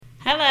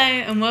Hello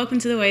and welcome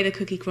to The Way the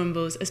Cookie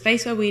Crumbles, a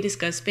space where we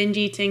discuss binge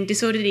eating,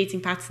 disordered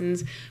eating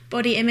patterns,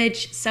 body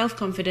image,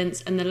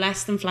 self-confidence and the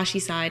less than flashy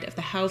side of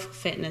the health,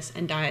 fitness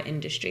and diet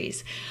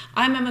industries.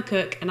 I'm Emma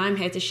Cook and I'm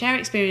here to share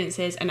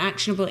experiences and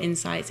actionable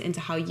insights into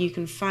how you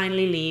can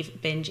finally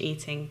leave binge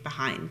eating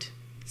behind.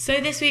 So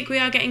this week we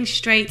are getting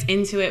straight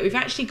into it. We've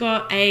actually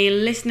got a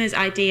listener's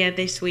idea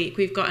this week.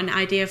 We've got an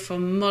idea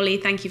from Molly.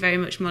 Thank you very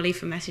much, Molly,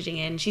 for messaging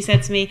in. She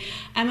said to me,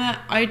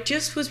 Emma, I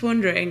just was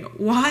wondering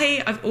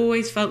why I've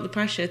always felt the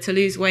pressure to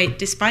lose weight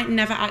despite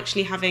never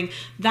actually having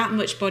that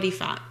much body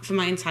fat for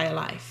my entire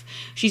life.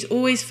 She's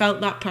always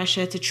felt that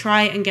pressure to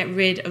try and get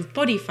rid of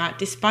body fat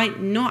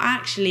despite not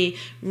actually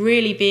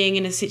really being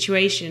in a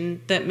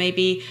situation that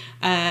maybe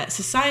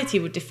society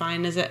would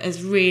define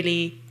as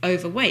really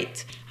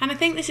overweight. And I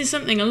think this is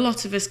something a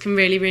lot of us can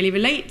really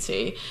relate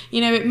to.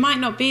 You know, it might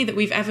not be that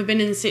we've ever been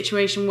in a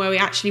situation where we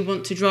actually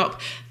want to drop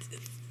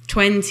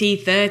 20,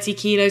 30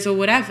 kilos or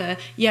whatever,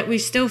 yet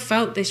we've still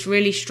felt this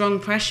really strong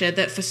pressure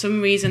that for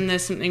some reason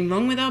there's something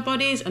wrong with our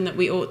bodies and that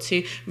we ought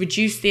to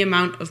reduce the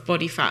amount of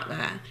body fat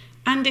there.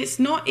 And it's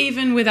not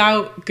even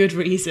without good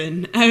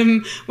reason.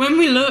 When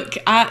we look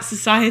at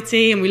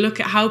society and we look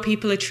at how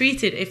people are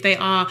treated if they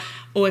are,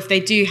 or if they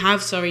do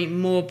have,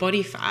 more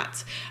body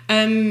fat,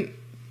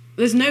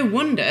 there's no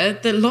wonder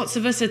that lots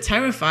of us are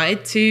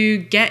terrified to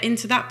get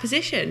into that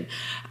position.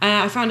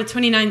 I found a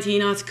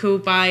 2019 article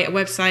by a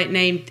website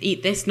named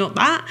Eat This, Not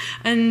That,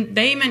 and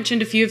they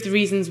mentioned a few of the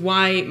reasons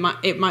why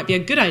it might be a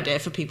good idea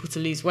for people to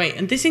lose weight.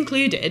 And this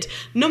included,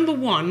 number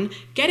one,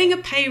 getting a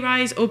pay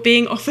rise or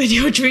being offered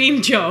your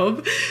dream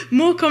job,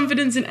 more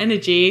confidence and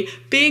energy,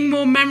 being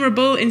more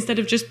memorable instead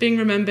of just being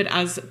remembered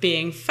as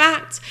being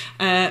fat,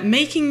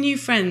 making new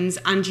friends,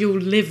 and you'll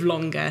live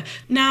longer.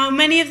 Now,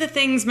 many of the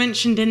things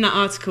mentioned in that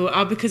article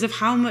are because of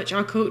how much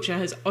our culture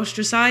has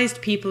ostracized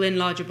people in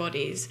larger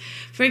bodies.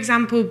 For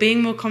example,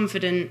 being more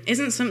confident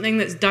isn't something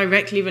that's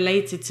directly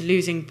related to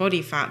losing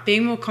body fat.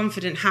 Being more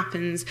confident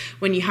happens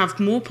when you have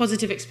more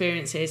positive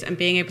experiences and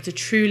being able to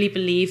truly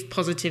believe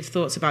positive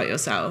thoughts about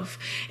yourself.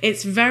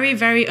 It's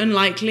very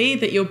unlikely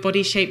that your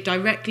body shape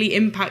directly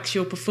impacts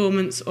your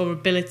performance or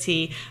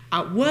ability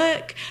at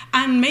work,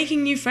 and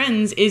making new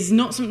friends is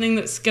not something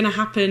that's going to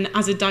happen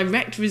as a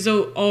direct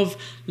result of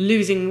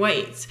losing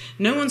weight.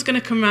 No one's going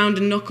to come around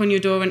and knock on your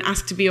door and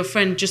ask to be your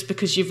friend just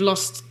because you've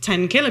lost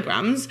 10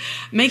 kilograms.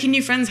 Making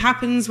new friends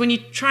happens when you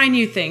try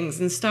new things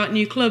and start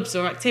new clubs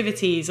or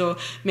activities, or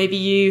maybe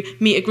you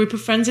meet a group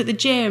of friends at the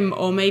gym,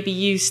 or maybe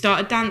you start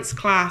a dance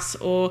class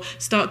or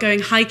start going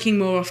hiking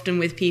more often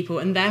with people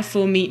and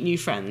therefore meet new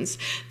friends.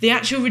 The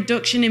actual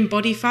reduction in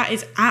body fat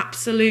is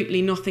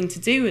absolutely nothing to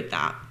do with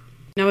that.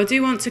 Now, I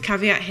do want to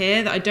caveat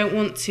here that I don't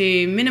want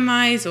to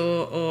minimise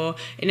or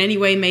in any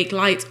way make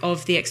light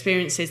of the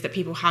experiences that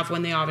people have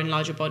when they are in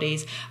larger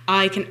bodies.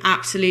 I can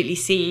absolutely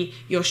see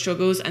your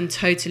struggles and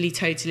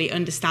totally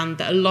understand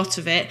that a lot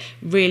of it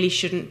really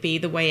shouldn't be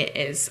the way it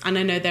is. And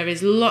I know there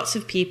is lots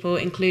of people,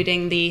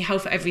 including the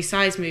Health at Every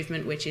Size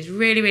movement, which is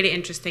really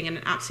interesting and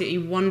an absolutely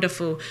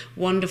wonderful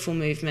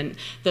movement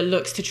that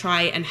looks to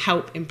try and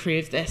help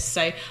improve this.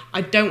 So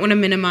I don't want to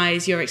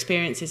minimise your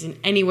experiences in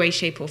any way,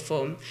 shape or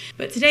form.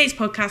 But today's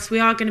podcast, we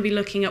are going to be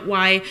looking at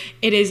why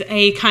it is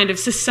a kind of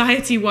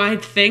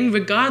society-wide thing,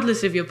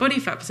 regardless of your body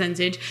fat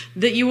percentage,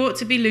 that you ought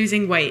to be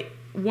losing weight.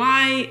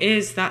 Why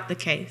is that the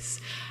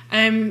case?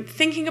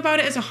 Thinking about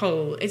it as a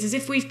whole, it's as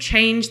if we've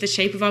changed the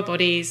shape of our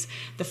bodies,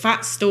 the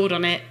fat stored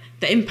on it,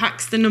 that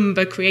impacts the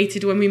number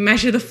created when we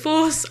measure the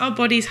force our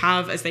bodies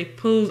have as they're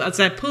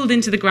pulled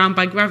into the ground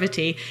by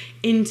gravity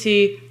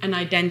into an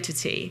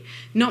identity.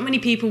 Not many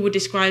people would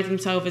describe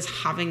themselves as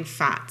having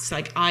fat,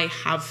 like I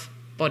have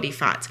body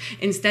fat.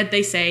 Instead,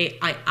 they say,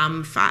 I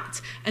am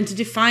fat. And to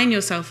define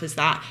yourself as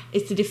that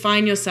is to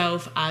define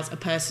yourself as a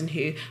person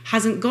who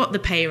hasn't got the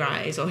pay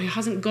rise or who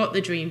hasn't got the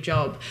dream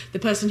job, the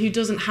person who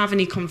doesn't have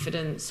any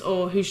confidence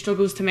or who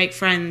struggles to make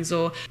friends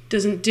or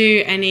doesn't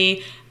do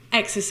any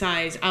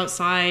exercise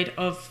outside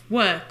of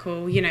work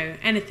or,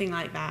 anything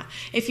like that.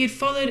 If you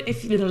followed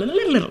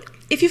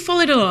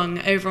along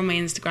over on my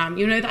Instagram,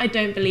 you know that I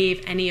don't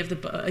believe any of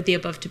the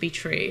above to be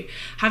true.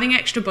 Having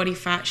extra body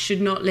fat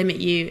should not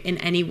limit you in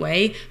any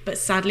way, but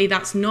sadly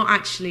that's not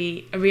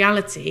actually a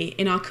reality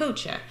in our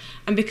culture.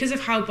 And because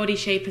of how body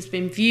shape has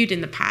been viewed in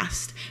the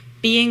past,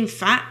 being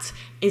fat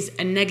is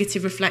a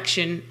negative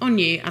reflection on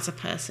you as a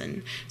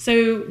person.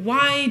 So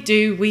why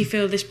do we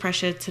feel this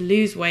pressure to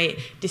lose weight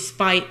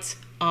despite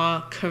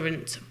our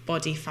current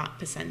body fat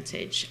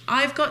percentage?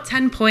 I've got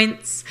 10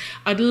 points.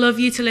 I'd love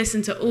you to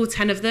listen to all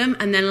 10 of them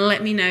and then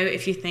let me know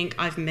if you think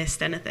I've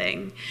missed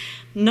anything.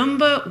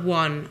 Number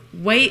 1,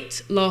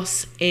 weight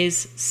loss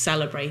is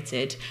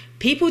celebrated.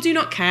 People do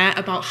not care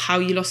about how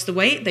you lost the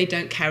weight. They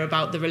don't care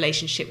about the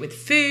relationship with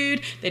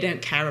food. They don't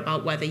care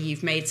about whether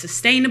you've made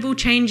sustainable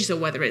changes or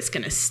whether it's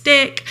going to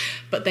stick.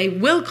 But they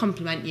will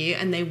compliment you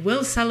and they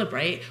will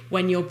celebrate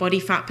when your body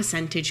fat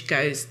percentage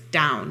goes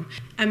down.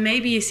 And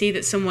maybe you see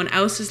that someone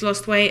else has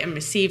lost weight and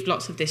received received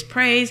lots of this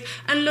praise,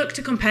 and look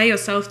to compare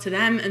yourself to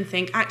them and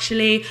think,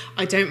 actually,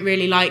 I don't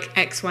really like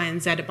X, Y,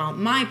 and Z about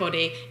my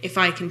body. If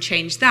I can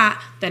change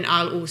that, then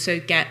I'll also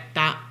get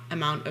that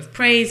amount of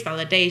praise,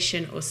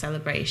 validation, or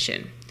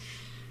celebration.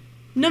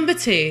 Number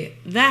 2,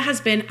 there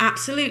has been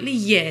absolutely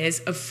years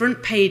of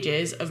front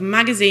pages of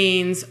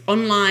magazines,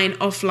 online,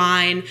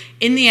 offline,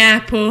 in the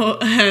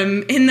airport,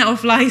 in the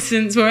off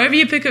license, wherever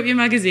you pick up your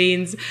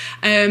magazines,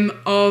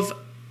 of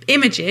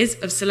images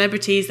of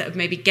celebrities that have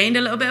maybe gained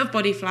a little bit of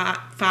body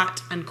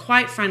fat and,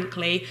 quite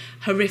frankly,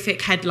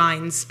 horrific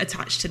headlines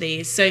attached to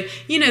these. So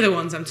you know the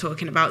ones I'm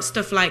talking about.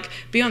 Stuff like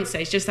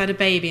Beyonce's just had a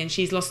baby and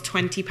she's lost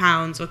 20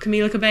 pounds, or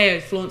Camila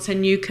Cabello flaunts her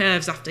new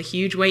curves after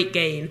huge weight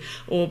gain,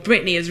 or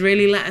Britney has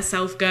really let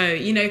herself go.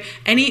 You know,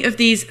 any of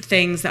these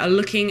things that are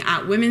looking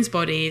at women's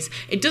bodies,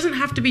 it doesn't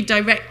have to be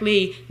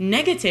directly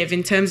negative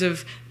in terms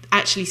of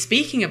actually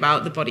speaking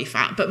about the body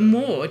fat, but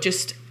more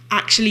just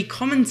actually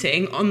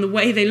commenting on the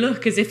way they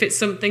look as if it's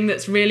something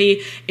that's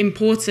really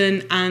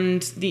important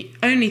and the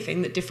only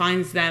thing that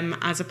defines them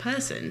as a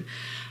person.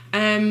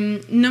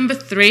 Number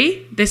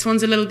 3, this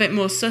one's a little bit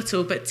more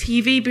subtle, but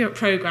TV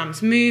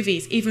programs,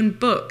 movies, even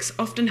books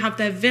often have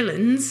their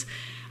villains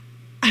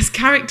as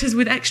characters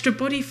with extra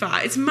body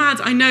fat. It's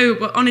mad, I know,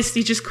 but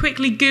honestly, just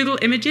quickly Google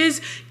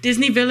images,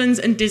 Disney villains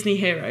and Disney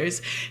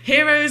heroes.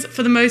 Heroes,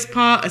 for the most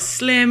part, are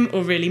slim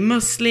or really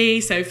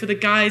muscly, so for the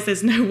guys,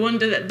 there's no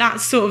wonder that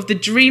that's sort of the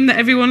dream that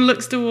everyone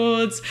looks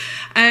towards.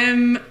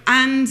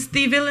 And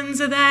the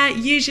villains are there,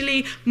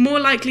 usually more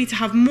likely to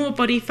have more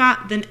body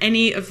fat than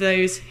any of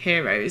those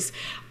heroes.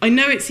 I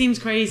know it seems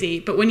crazy,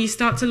 but when you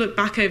start to look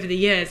back over the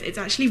years, it's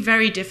actually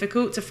very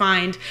difficult to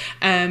find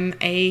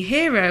a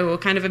hero or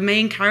kind of a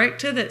main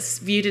character that's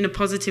viewed in a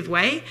positive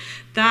way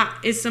that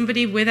is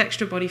somebody with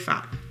extra body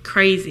fat.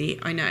 Crazy,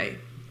 I know.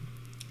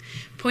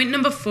 Point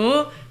number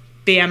 4,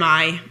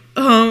 BMI.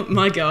 Oh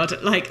my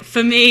God, like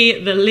for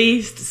me, the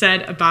least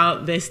said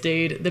about this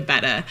dude, the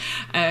better.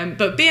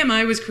 But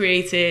BMI was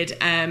created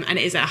and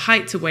it is a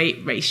height to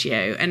weight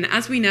ratio. And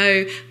as we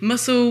know,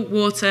 muscle,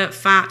 water,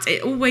 fat,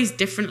 it all weighs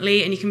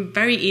differently, and you can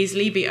very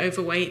easily be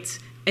overweight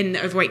in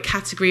the overweight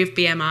category of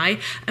BMI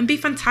and be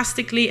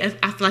fantastically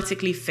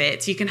athletically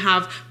fit. You can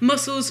have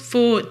muscles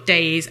for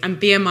days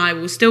and BMI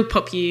will still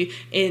pop you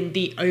in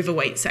the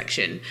overweight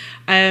section.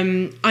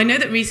 I know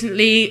that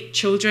recently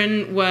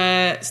children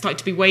were starting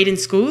to be weighed in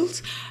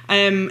schools.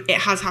 It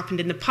has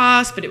happened in the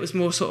past, but it was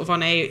more sort of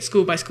on a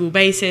school-by-school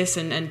basis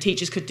and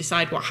teachers could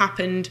decide what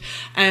happened.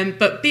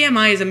 But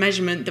BMI is a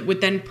measurement that would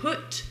then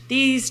put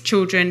these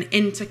children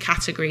into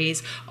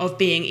categories of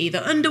being either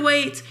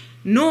underweight,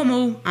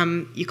 normal,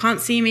 you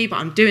can't see me, but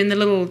I'm doing the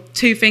little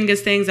 2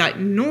 fingers things, like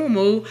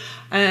normal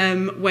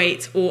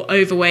weight, or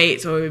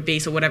overweight or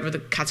obese, or whatever the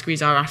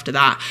categories are after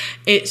that.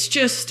 It's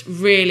just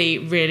really,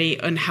 really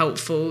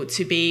unhelpful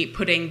to be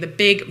putting the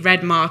big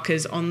red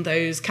markers on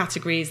those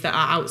categories that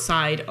are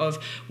outside of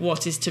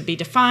what is to be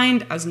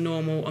defined as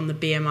normal on the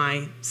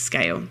BMI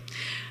scale.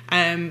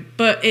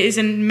 But it is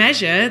a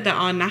measure that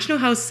our National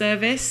Health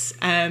Service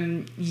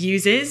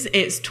uses.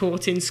 It's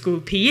taught in school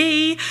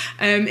PE.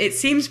 It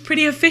seems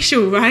pretty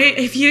official, right?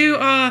 If you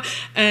are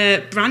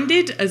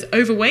branded as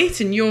overweight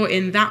and you're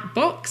in that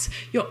box,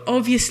 you're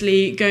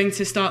obviously going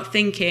to start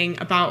thinking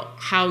about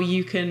how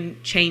you can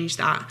change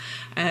that.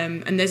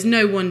 And there's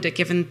no wonder,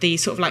 given the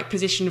sort of like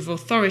position of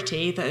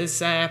authority that has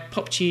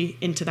popped you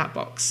into that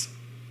box.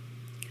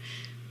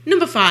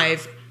 Number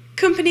 5.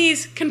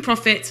 Companies can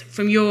profit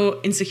from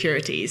your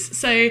insecurities.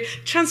 So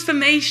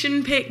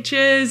transformation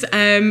pictures,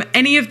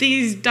 any of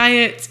these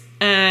diet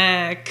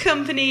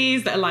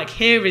companies that are like,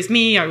 here is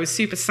me, I was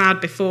super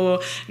sad before,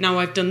 now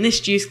I've done this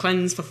juice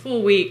cleanse for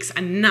 4 weeks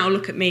and now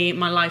look at me,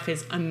 my life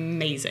is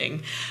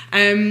amazing.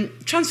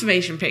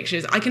 Transformation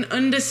pictures, I can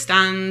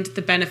understand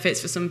the benefits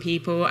for some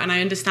people, and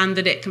I understand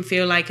that it can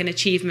feel like an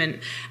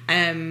achievement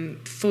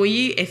for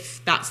you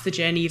if that's the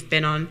journey you've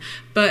been on,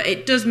 but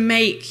it does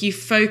make you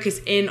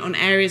focus in on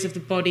areas of the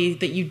body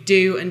that you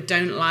do and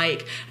don't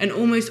like, and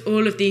almost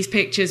all of these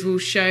pictures will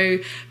show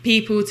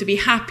people to be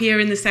happier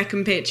in the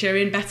second picture,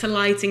 in better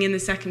lighting in the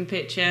second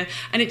picture,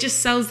 and it just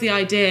sells the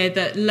idea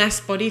that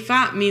less body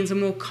fat means a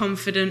more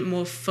confident,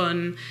 more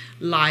fun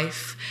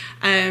life.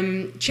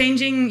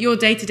 Changing your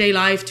day-to-day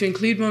life to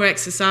include more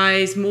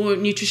exercise, more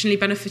nutritionally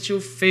beneficial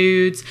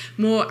foods,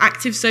 more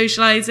active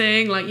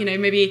socializing, like, you know,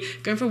 maybe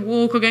going for a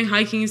walk or going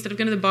hiking instead of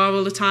going to the bar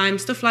all the time,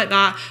 stuff like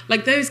that.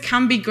 Like, those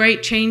can be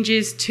great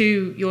changes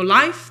to your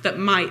life that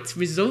might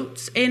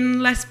result in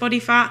less body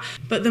fat,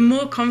 but the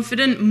more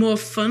confident, more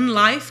fun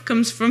life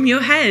comes from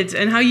your head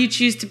and how you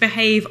choose to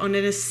behave on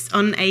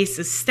a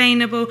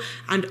sustainable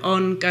and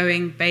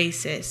ongoing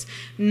basis,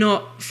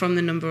 not from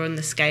the number on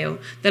the scale.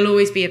 There'll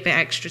always be a bit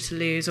extra to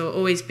lose, or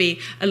always be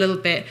a little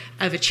bit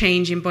of a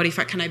change in body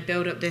fat. Can I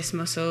build up this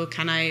muscle?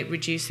 Can I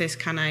reduce this?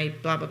 Can I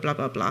blah, blah, blah,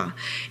 blah, blah.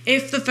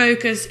 If the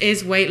focus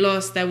is weight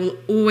loss, there will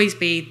always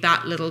be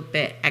that little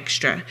bit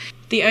extra.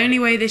 The only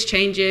way this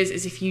changes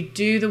is if you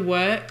do the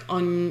work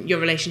on your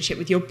relationship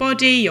with your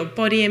body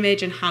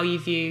image, and how you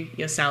view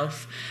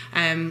yourself.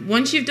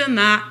 Once you've done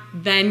that,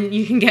 then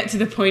you can get to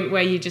the point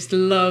where you just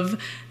love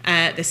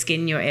the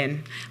skin you're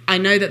in. I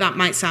know that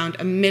might sound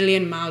a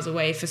million miles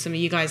away for some of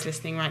you guys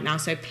listening right now,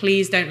 so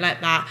please don't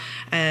let that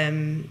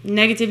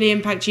negatively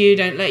impact you.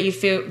 Don't let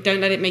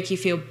it make you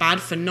feel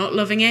bad for not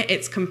loving it.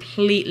 It's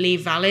completely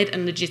valid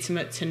and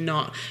legitimate to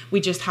not.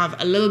 We just have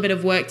a little bit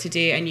of work to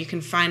do, and you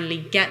can finally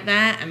get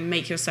there and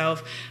make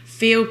yourself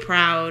feel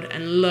proud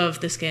and love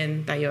the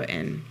skin that you're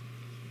in.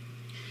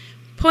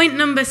 Point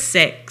number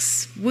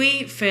 6,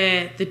 we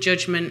fear the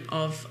judgment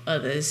of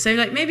others. So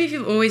maybe if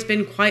you've always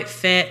been quite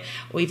fit,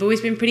 or you've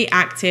always been pretty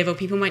active, or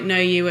people might know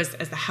you as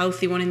the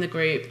healthy one in the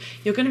group,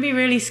 you're going to be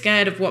really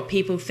scared of what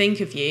people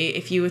think of you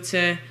if you were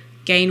to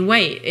gain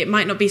weight. It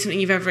might not be something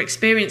you've ever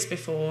experienced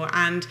before,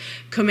 and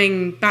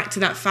coming back to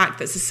that fact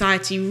that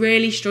society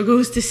really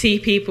struggles to see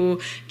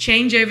people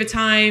change over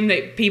time,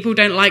 that people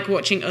don't like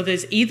watching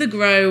others either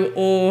grow,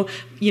 or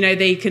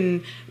they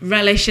can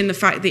relish in the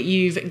fact that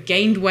you've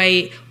gained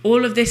weight.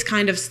 All of this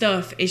kind of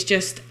stuff is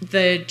just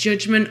the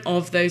judgment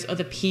of those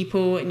other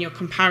people and your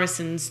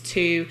comparisons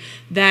to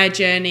their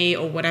journey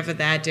or whatever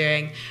they're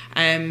doing.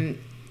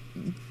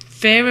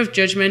 Fear of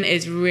judgment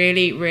is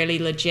really, really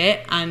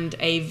legit, and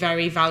a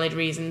very valid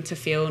reason to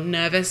feel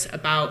nervous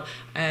about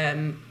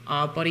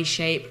our body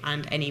shape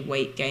and any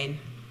weight gain.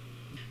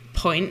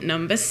 Point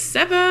number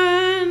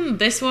 7.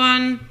 This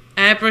one,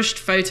 airbrushed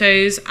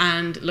photos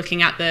and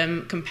looking at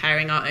them,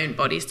 comparing our own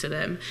bodies to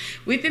them.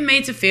 We've been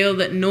made to feel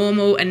that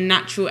normal and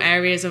natural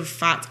areas of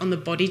fat on the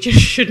body just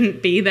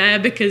shouldn't be there,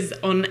 because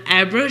on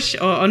airbrush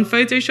or on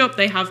Photoshop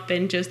they have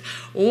been just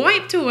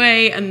wiped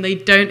away and they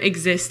don't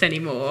exist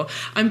anymore.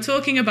 I'm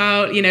talking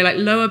about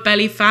lower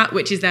belly fat,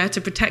 which is there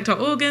to protect our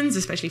organs,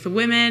 especially for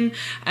women.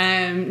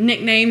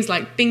 Nicknames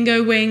like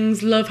bingo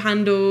wings, love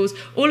handles,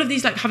 all of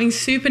these having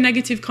super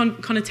negative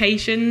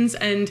connotations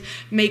and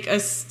make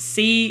us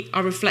see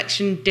our reflection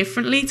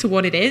differently to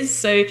what it is.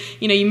 So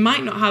you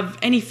might not have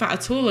any fat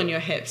at all on your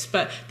hips,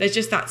 but there's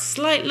just that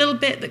slight little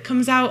bit that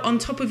comes out on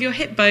top of your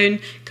hip bone,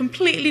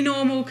 completely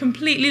normal,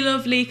 completely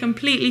lovely,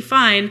 completely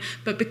fine.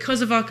 But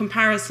because of our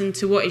comparison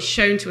to what is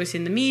shown to us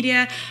in the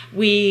media,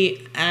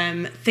 we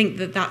think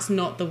that that's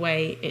not the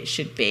way it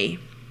should be.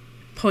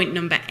 Point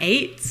number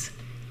 8,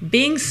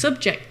 being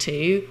subject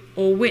to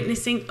or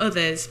witnessing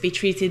others be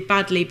treated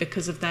badly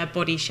because of their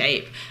body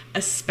shape,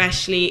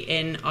 especially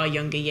in our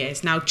younger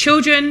years. Now,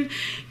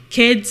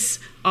 kids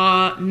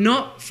are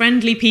not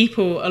friendly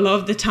people a lot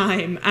of the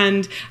time.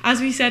 And as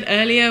we said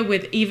earlier,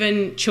 with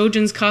even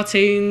children's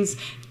cartoons,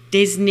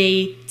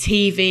 Disney,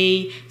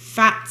 TV,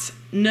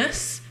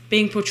 fatness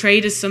being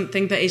portrayed as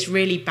something that is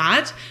really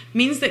bad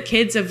means that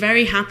kids are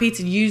very happy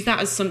to use that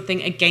as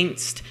something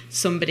against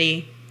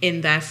somebody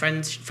in their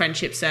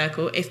friendship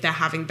circle if they're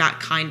having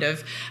that kind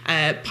of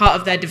part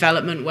of their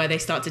development where they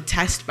start to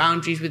test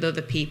boundaries with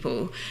other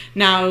people.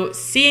 Now,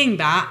 seeing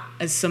that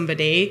as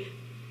somebody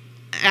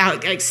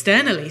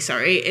externally,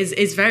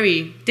 is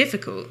very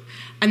difficult.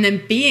 And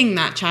then being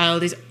that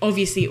child is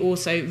obviously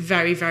also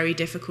very, very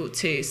difficult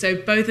too. So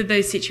both of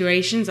those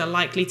situations are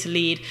likely to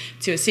lead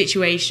to a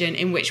situation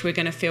in which we're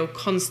going to feel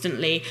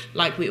constantly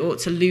like we ought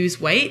to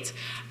lose weight.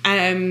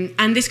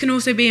 And this can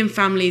also be in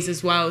families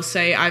as well.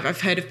 So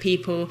I've heard of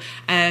people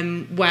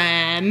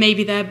where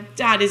maybe their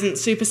dad isn't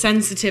super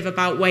sensitive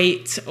about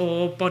weight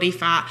or body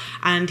fat,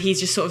 and he's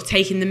just sort of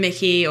taking the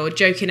mickey or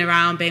joking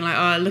around, being like,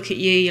 oh, look at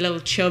you little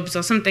chubs,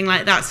 or something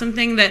like that.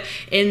 Something that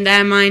in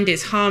their mind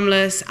is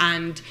harmless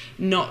and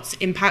not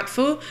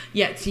impactful,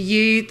 yet to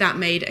you that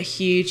made a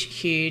huge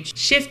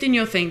shift in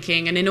your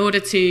thinking, and in order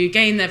to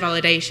gain their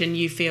validation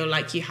you feel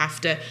like you have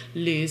to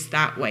lose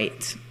that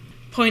weight.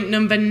 Point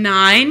number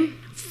 9,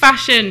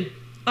 fashion.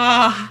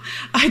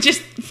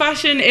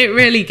 Fashion, it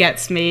really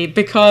gets me,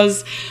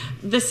 because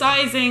the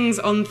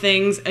sizings on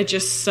things are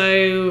just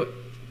so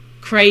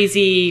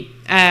crazy.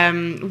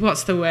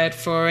 What's the word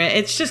for it?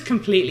 It's just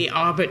completely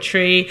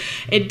arbitrary.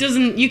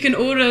 You can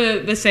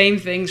order the same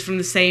things from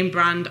the same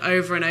brand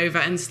over and over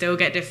and still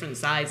get different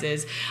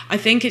sizes. I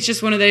think it's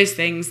just one of those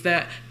things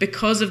that,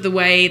 because of the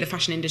way the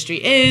fashion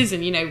industry is,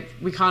 and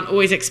we can't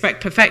always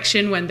expect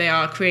perfection when they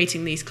are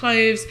creating these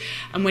clothes,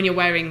 and when you're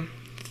wearing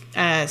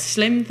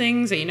slim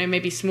things, that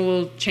maybe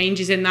small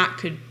changes in that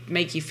could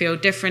make you feel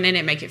different in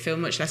it, make it feel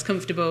much less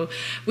comfortable.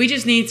 We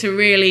just need to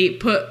really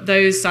put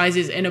those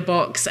sizes in a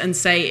box and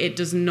say it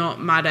does not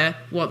matter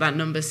what that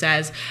number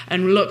says,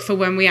 and look for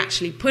when we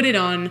actually put it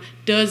on,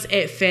 does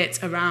it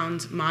fit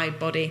around my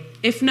body?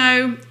 If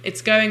no,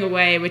 it's going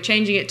away, we're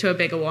changing it to a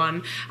bigger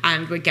one,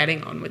 and we're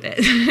getting on with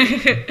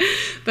it.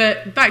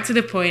 But back to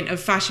the point of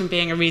fashion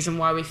being a reason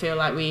why we feel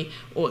like we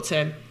ought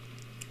to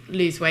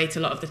lose weight a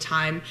lot of the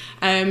time.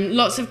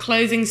 Lots of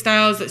clothing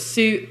styles that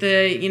suit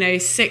the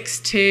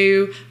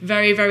 6'2",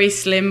 very, very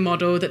slim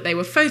model that they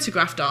were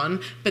photographed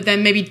on, but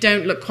then maybe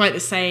don't look quite the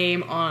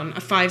same on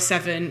a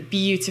 5'7",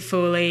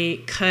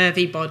 beautifully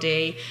curvy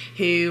body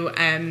who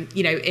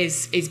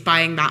is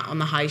buying that on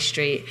the high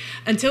street.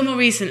 Until more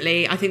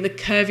recently, I think the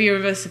curvier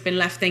of us have been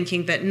left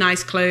thinking that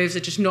nice clothes are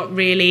just not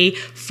really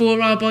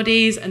for our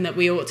bodies, and that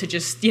we ought to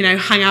just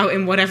hang out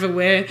in whatever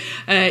we're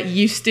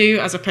used to,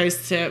 as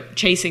opposed to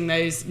chasing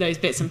those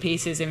bits and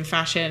pieces in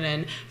fashion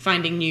and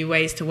finding new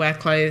ways to wear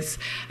clothes.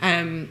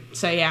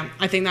 So yeah,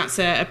 I think that's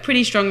a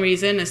pretty strong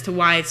reason as to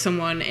why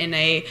someone in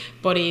a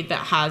body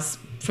that has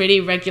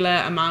pretty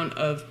regular amount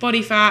of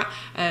body fat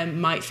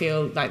might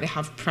feel like they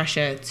have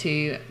pressure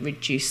to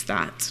reduce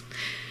that.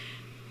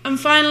 And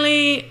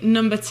finally,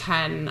 number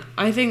 10.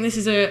 I think this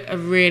is a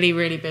really,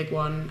 really big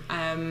one.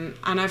 And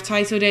I've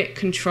titled it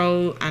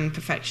Control and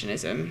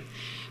Perfectionism.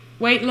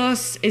 Weight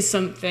loss is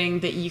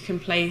something that you can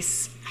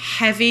place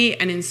heavy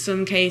and in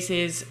some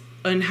cases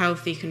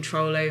unhealthy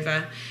control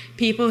over.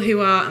 People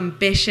who are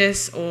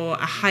ambitious or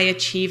a high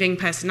achieving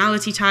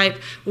personality type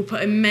will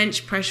put immense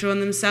pressure on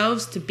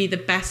themselves to be the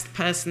best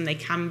person they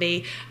can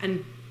be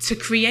and to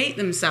create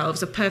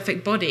themselves a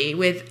perfect body,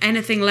 with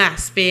anything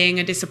less being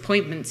a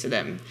disappointment to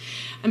them.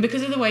 And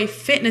because of the way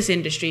fitness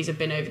industries have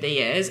been over the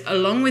years,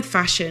 along with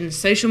fashion,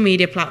 social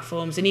media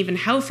platforms, and even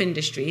health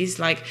industries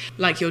like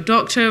your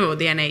doctor or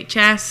the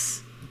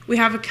NHS, we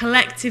have a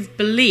collective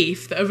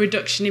belief that a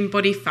reduction in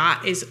body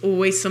fat is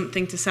always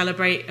something to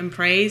celebrate and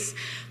praise.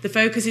 The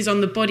focus is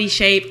on the body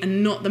shape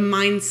and not the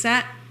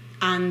mindset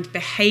and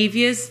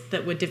behaviours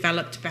that were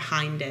developed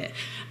behind it.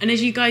 And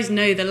as you guys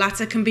know, the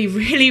latter can be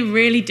really,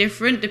 really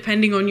different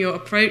depending on your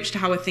approach to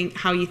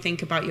how you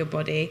think about your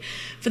body.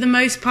 For the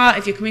most part,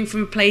 if you're coming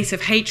from a place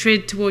of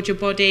hatred towards your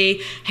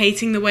body,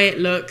 hating the way it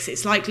looks,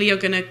 it's likely you're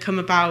going to come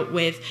about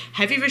with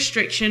heavy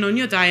restriction on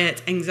your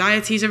diet,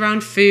 anxieties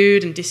around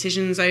food and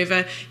decisions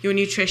over your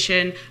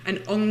nutrition,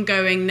 and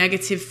ongoing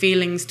negative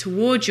feelings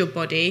towards your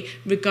body,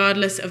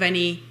 regardless of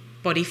any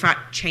body fat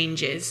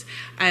changes.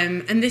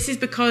 And this is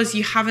because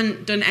you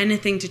haven't done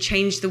anything to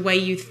change the way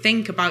you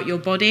think about your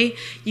body.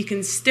 You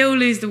can still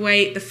lose the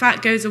weight, the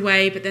fat goes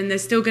away, but then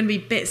there's still going to be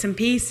bits and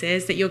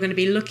pieces that you're going to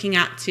be looking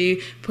at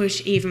to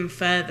push even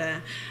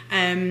further.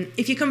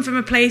 If you come from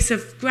a place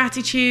of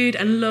gratitude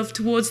and love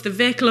towards the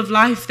vehicle of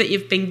life that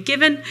you've been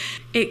given,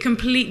 it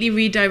completely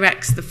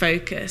redirects the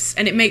focus,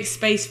 and it makes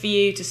space for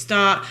you to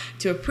start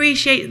to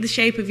appreciate the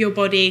shape of your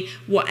body,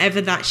 whatever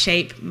that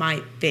shape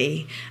might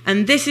be.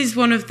 And this is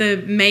one of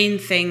the main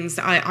things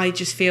that I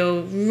just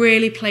feel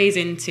really plays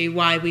into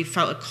why we've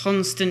felt a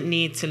constant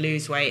need to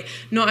lose weight.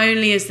 Not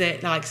only is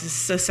it like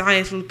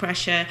societal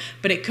pressure,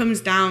 but it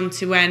comes down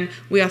to when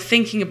we are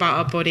thinking about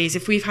our bodies.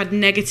 If we've had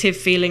negative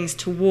feelings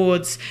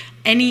towards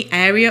any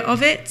area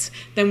of it,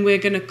 then we're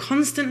going to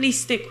constantly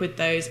stick with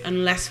those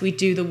unless we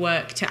do the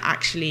work to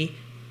actually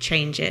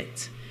change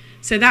it.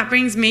 So that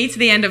brings me to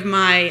the end of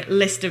my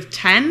list of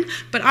 10,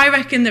 but I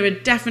reckon there are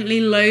definitely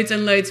loads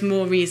and loads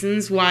more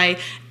reasons why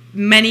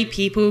many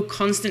people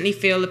constantly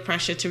feel the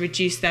pressure to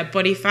reduce their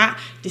body fat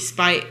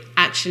despite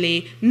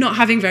actually not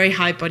having very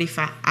high body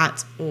fat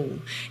at all.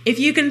 If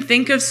you can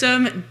think of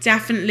some,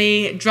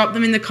 definitely drop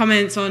them in the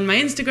comments on my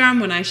Instagram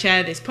when I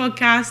share this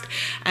podcast.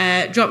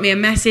 Drop me a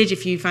message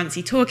if you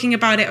fancy talking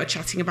about it or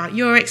chatting about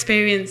your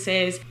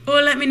experiences, or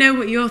let me know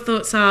what your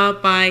thoughts are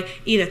by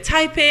either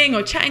typing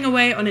or chatting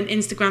away on an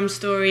Instagram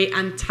story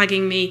and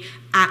tagging me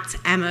at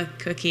Emma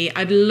Cookie.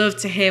 I'd love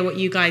to hear what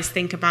you guys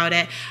think about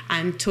it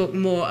and talk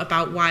more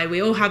about why we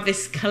all have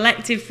this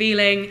collective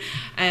feeling,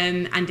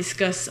 and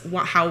discuss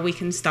how we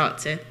can start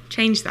to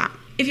change that.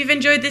 If you've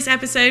enjoyed this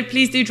episode,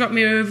 please do drop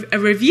me a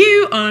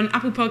review on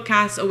Apple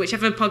Podcasts or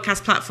whichever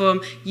podcast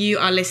platform you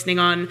are listening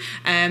on,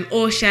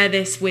 or share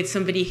this with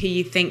somebody who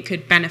you think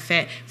could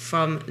benefit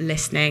from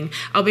listening.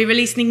 I'll be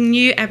releasing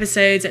new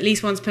episodes at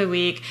least once per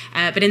week,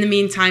 but in the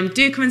meantime,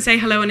 do come and say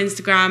hello on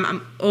Instagram.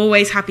 I'm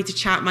always happy to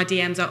chat. My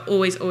DMs are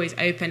always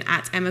open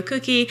at Emma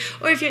Cookie,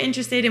 or if you're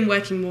interested in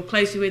working more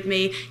closely with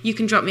me, you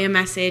can drop me a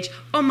message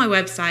on my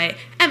website,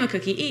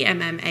 EmmaCookie,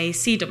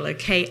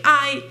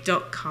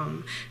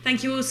 EmmaCooki.com.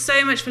 Thank you all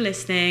so much for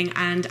listening,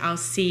 and I'll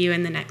see you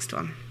in the next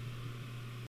one.